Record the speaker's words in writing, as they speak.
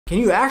Can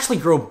you actually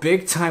grow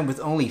big time with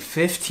only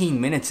 15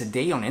 minutes a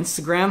day on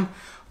Instagram?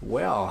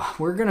 Well,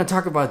 we're gonna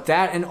talk about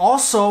that, and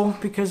also,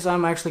 because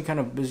I'm actually kind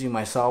of busy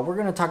myself, we're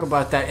gonna talk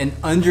about that in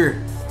under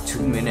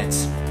 2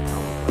 minutes.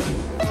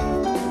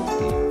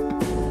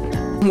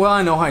 Well,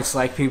 I know how it's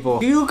like,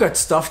 people. You got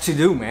stuff to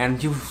do,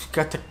 man. You've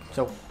got to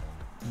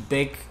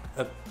bake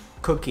a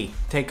cookie,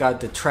 take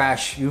out the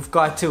trash. You've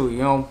got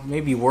to,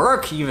 maybe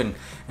work even.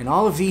 And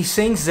all of these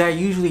things that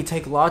usually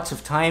take lots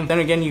of time. Then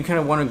again, you kind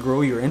of want to grow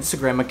your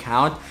Instagram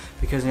account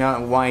because,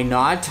 why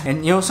not?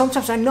 And,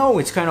 sometimes I know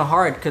it's kind of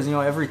hard because,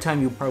 every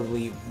time you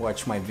probably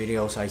watch my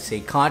videos, I say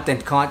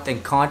content,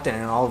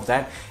 and all of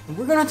that. And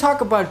we're going to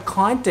talk about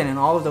content and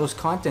all of those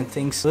content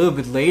things a little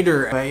bit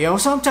later. But,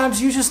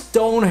 sometimes you just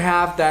don't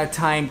have that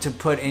time to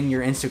put in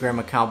your Instagram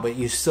account, but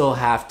you still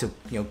have to,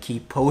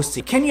 keep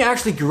posting. Can you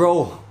actually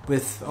grow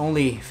with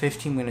only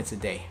 15 minutes a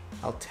day?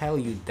 I'll tell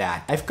you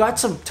that. I've got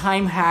some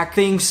time hack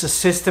things, a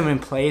system in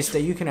place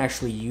that you can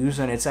actually use,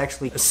 and it's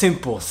actually a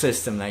simple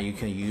system that you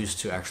can use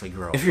to actually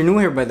grow. If you're new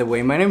here, by the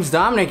way, my name is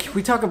Dominic.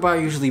 We talk about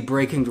usually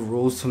breaking the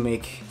rules to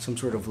make some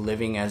sort of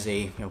living as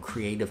a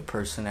creative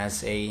person,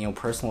 as a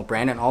personal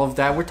brand and all of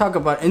that. We're talking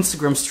about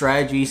Instagram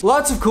strategies,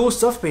 lots of cool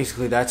stuff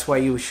basically. That's why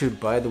you should,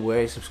 by the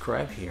way,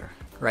 subscribe here.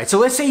 Right, so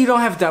let's say you don't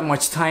have that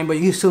much time, but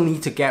you still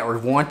need to get or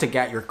want to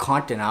get your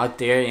content out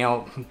there.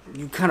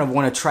 You kind of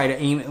want to try to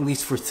aim at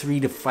least for 3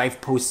 to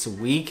 5 posts a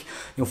week.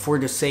 For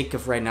the sake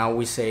of right now,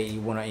 we say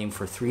you want to aim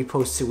for 3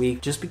 posts a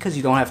week just because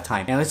you don't have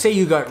time. And let's say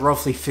you got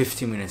roughly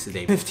 15 minutes a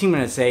day. 15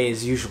 minutes a day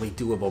is usually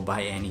doable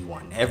by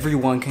anyone.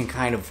 Everyone can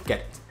kind of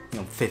get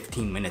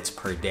 15 minutes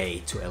per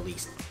day to at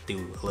least do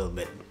a little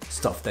bit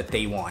stuff that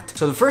they want.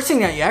 So the first thing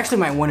that you actually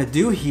might want to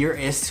do here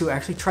is to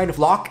actually try to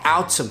block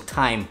out some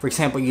time. For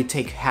example, you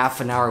take half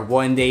an hour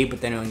one day,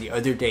 but then on the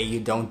other day you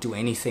don't do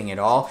anything at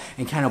all,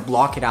 and kind of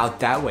block it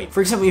out that way.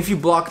 For example, if you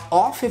block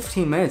all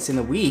 15 minutes in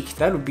a week,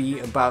 that would be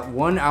about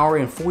 1 hour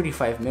and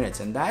 45 minutes,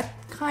 and that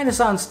kind of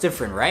sounds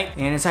different, right?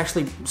 And it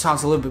actually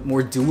sounds a little bit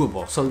more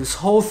doable. So this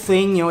whole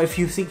thing, if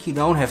you think you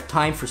don't have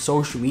time for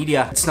social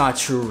media, it's not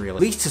true really.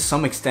 At least to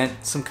some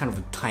extent, some kind of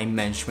a time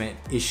management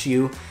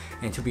issue.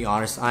 And to be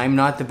honest, I'm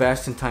not the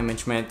best in time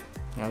management.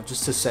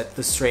 Just to set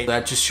this straight,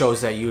 that just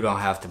shows that you don't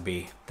have to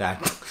be that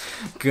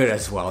good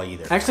as well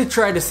either. Actually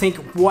try to think,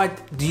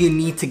 what do you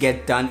need to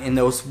get done in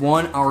those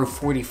 1 hour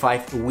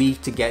 45 a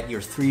week to get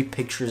your 3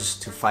 pictures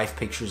to 5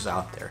 pictures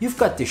out there? You've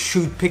got to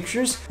shoot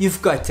pictures,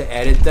 you've got to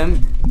edit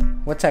them.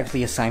 What's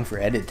actually a sign for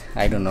edit?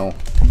 I don't know.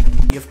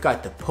 You've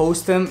got to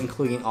post them,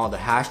 including all the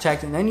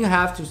hashtags, and then you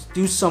have to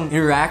do some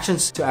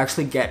interactions to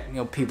actually get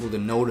people to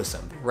notice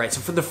them. Right.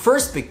 So for the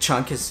first big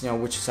chunk is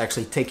which is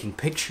actually taking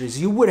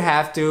pictures, you would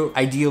have to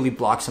ideally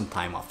block some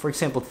time off. For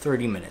example,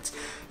 30 minutes.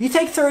 You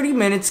take 30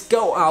 minutes,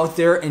 go out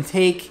there and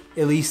take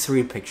at least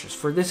 3 pictures.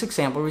 For this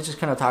example, we're just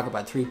gonna talk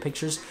about 3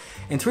 pictures,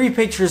 and 3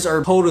 pictures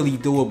are totally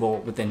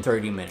doable within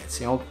 30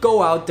 minutes.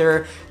 Go out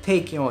there,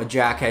 take a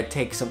jacket,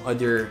 take some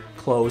other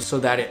clothes so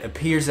that it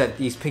appears that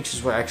these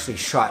pictures were actually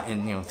shot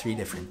in 3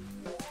 different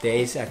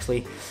days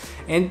actually,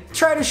 and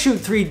try to shoot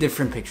 3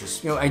 different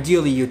pictures.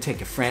 Ideally you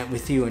take a friend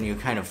with you and you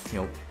kind of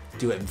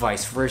do it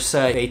vice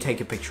versa. They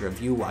take a picture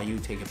of you while you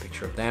take a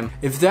picture of them.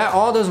 If that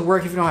all doesn't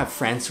work, if you don't have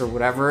friends or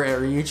whatever,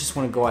 or you just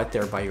want to go out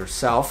there by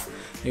yourself,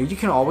 you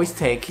can always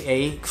take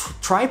a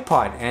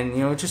tripod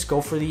and just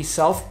go for the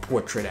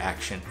self-portrait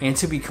action. And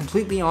to be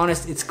completely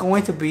honest, it's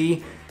going to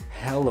be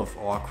hell of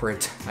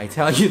awkward. I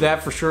tell you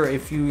that for sure.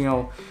 If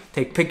you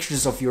take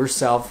pictures of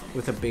yourself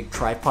with a big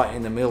tripod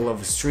in the middle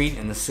of a street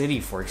in the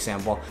city, for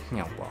example,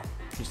 well,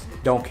 just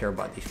don't care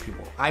about these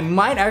people. I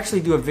might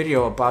actually do a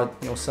video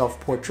about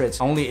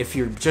self-portraits only if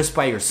you're just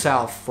by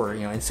yourself for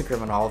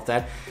Instagram and all of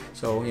that.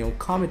 So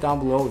comment down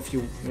below if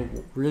you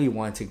really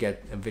want to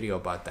get a video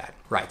about that.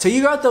 Right, so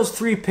you got those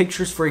 3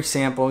 pictures, for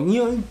example, and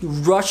you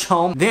rush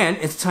home. Then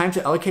it's time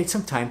to allocate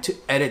some time to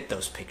edit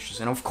those pictures.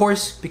 And of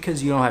course,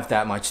 because you don't have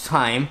that much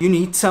time, you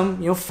need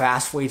some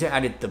fast way to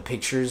edit the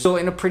pictures, so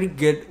in a pretty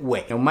good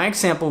way. My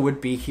example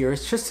would be here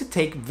is just to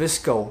take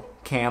Visco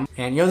Cam,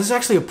 and this is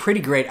actually a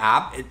pretty great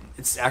app.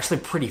 It's actually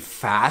pretty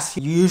fast.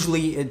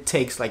 Usually it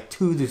takes like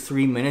 2 to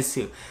 3 minutes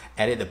to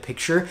edit the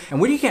picture, and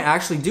what you can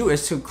actually do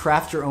is to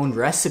craft your own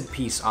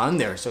recipes on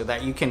there so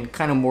that you can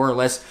kind of more or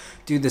less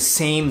do the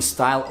same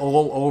style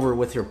all over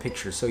with your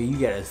picture, so you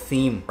get a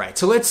theme. Right,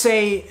 so let's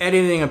say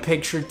editing a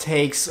picture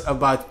takes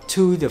about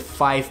 2 to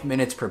 5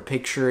 minutes per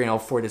picture.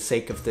 For the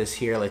sake of this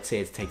here, let's say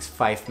it takes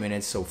 5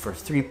 minutes, so for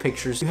 3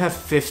 pictures you have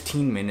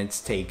 15 minutes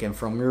taken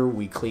from your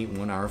weekly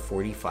 1 hour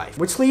 45,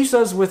 which leaves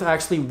us with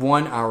actually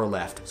 1 hour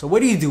left. So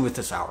what do you do with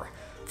this hour?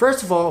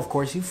 First of all, of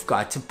course, you've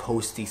got to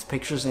post these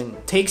pictures, and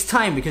it takes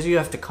time because you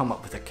have to come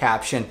up with a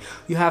caption,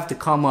 you have to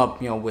come up,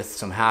 with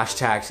some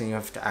hashtags, and you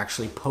have to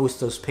actually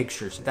post those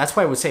pictures. That's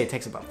why I would say it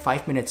takes about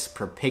 5 minutes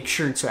per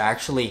picture to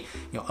actually,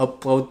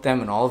 upload them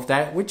and all of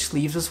that, which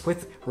leaves us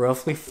with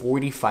roughly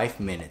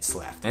 45 minutes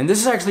left. And this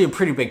is actually a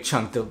pretty big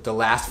chunk, the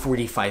last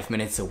 45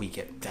 minutes a week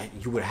that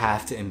you would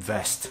have to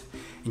invest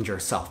in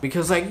yourself.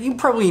 Because like you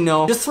probably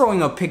know, just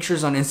throwing up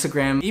pictures on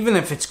Instagram, even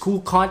if it's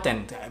cool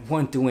content,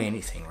 won't do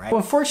anything, right?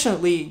 Well,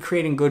 unfortunately,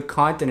 creating good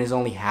content is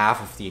only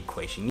half of the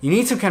equation. You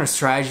need some kind of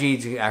strategy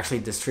to actually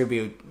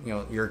distribute, you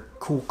know, your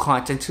cool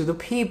content to the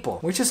people,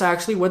 which is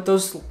actually what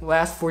those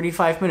last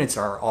 45 minutes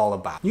are all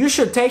about. You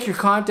should take your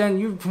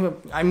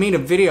content. I made a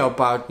video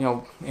about, you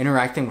know,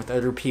 interacting with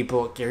other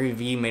people. Gary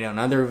Vee made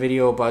another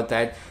video about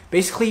that.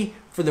 Basically,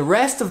 for the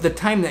rest of the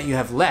time that you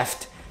have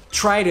left,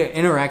 try to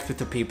interact with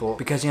the people,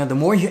 because, you know, the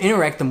more you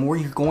interact, the more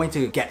you're going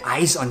to get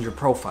eyes on your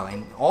profile,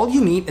 and all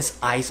you need is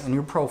eyes on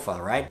your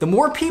profile, right? The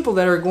more people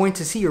that are going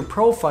to see your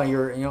profile,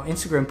 your, you know,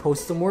 Instagram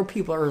posts, the more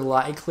people are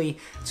likely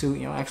to,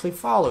 you know, actually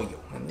follow you,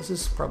 and this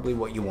is probably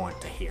what you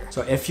want to hear.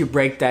 So if you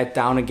break that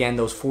down again,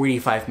 those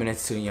 45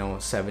 minutes to, you know,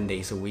 7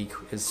 days a week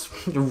is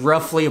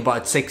roughly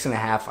about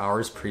 6.5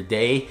 hours per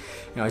day.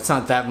 You know, it's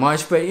not that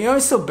much, but, you know,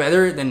 it's still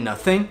better than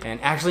nothing. And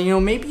actually, you know,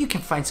 maybe you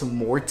can find some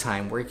more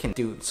time where you can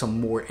do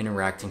some more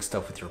interacting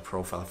stuff with your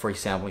profile. For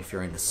example, if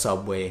you're in the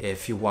subway,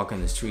 if you walk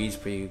on the streets,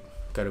 but you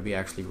gotta be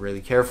actually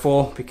really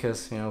careful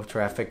because, you know,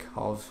 traffic,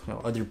 all of, you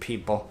know, other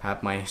people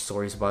have my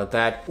stories about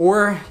that.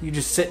 Or you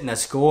just sit in a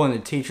school and the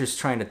teacher's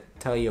trying to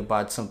tell you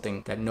about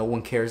something that no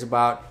one cares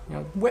about. You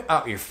know, whip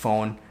out your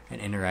phone and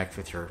interact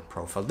with your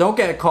profile. Don't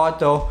get caught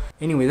though.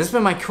 Anyway, this has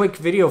been my quick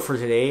video for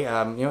today.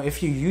 You know,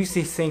 if you use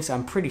these things,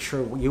 I'm pretty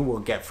sure you will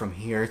get from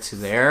here to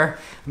there.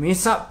 I mean,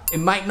 it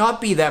might not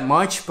be that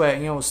much, but,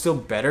 you know, it's still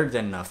better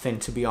than nothing,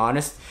 to be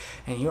honest.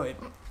 And, you know,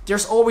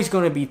 there's always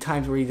going to be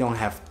times where you don't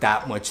have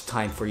that much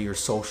time for your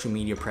social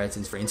media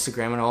presence, for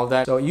Instagram and all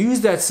that. So use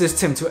that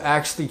system to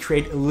actually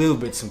create a little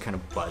bit, some kind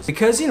of buzz.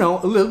 Because, you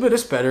know, a little bit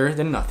is better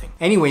than nothing.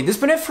 Anyway, this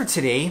has been it for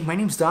today. My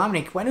name's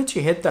Dominic. Why don't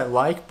you hit that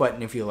like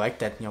button if you like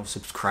that, you know,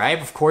 subscribe,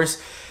 of course.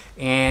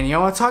 And, you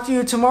know, I'll talk to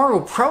you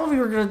tomorrow. Probably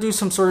we're going to do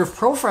some sort of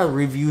profile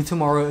review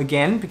tomorrow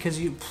again, because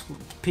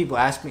people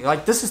ask me,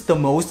 like, this is the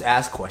most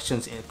asked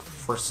questions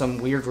for some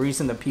weird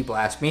reason that people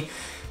ask me.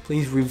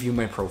 Please review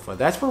my profile.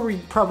 That's where we're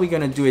probably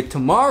gonna do it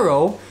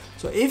tomorrow.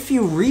 So if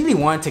you really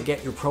want to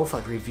get your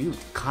profile reviewed,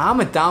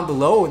 comment down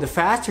below. The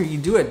faster you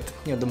do it,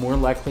 you know, the more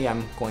likely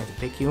I'm going to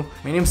pick you.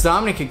 My name's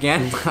Dominic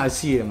again. I'll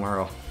see you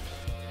tomorrow.